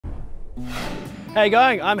How you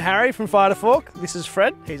going? I'm Harry from Fire to Fork. This is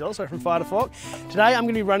Fred, he's also from Fire to Fork. Today I'm going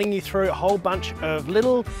to be running you through a whole bunch of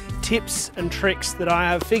little tips and tricks that I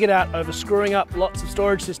have figured out over screwing up lots of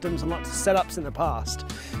storage systems and lots of setups in the past.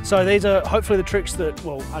 So these are hopefully the tricks that,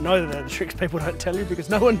 well, I know that they're the tricks people don't tell you because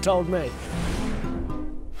no one told me.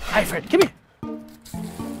 Hey Fred, come here.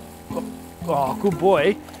 Oh, good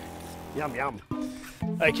boy. Yum, yum.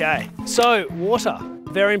 Okay, so water.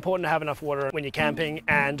 Very important to have enough water when you're camping,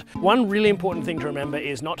 and one really important thing to remember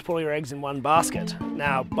is not to put all your eggs in one basket.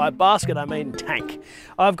 Now, by basket I mean tank.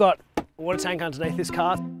 I've got a water tank underneath this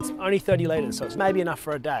car. It's only 30 litres, so it's maybe enough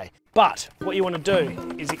for a day. But what you want to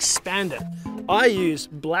do is expand it. I use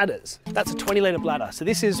bladders. That's a 20-litre bladder. So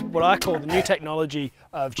this is what I call the new technology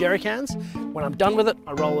of jerry cans. When I'm done with it,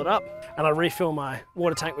 I roll it up and I refill my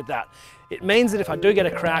water tank with that. It means that if I do get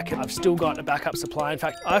a crack, I've still got a backup supply. In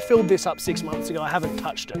fact, I filled this up 6 months ago. I haven't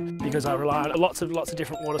touched it because I rely on lots of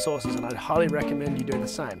different water sources, and I'd highly recommend you do the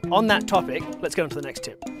same. On that topic, let's go on to the next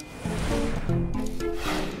tip.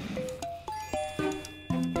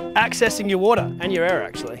 Accessing your water and your air,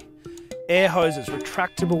 actually. Air hoses,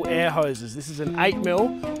 retractable air hoses. This is an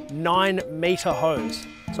 8mm, 9-metre hose.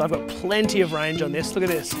 So I've got plenty of range on this. Look at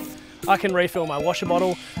this. I can refill my washer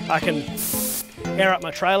bottle. I can air up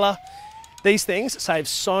my trailer. These things save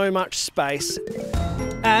so much space,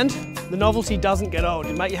 and the novelty doesn't get old.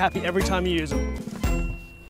 It'll make you happy every time you use them.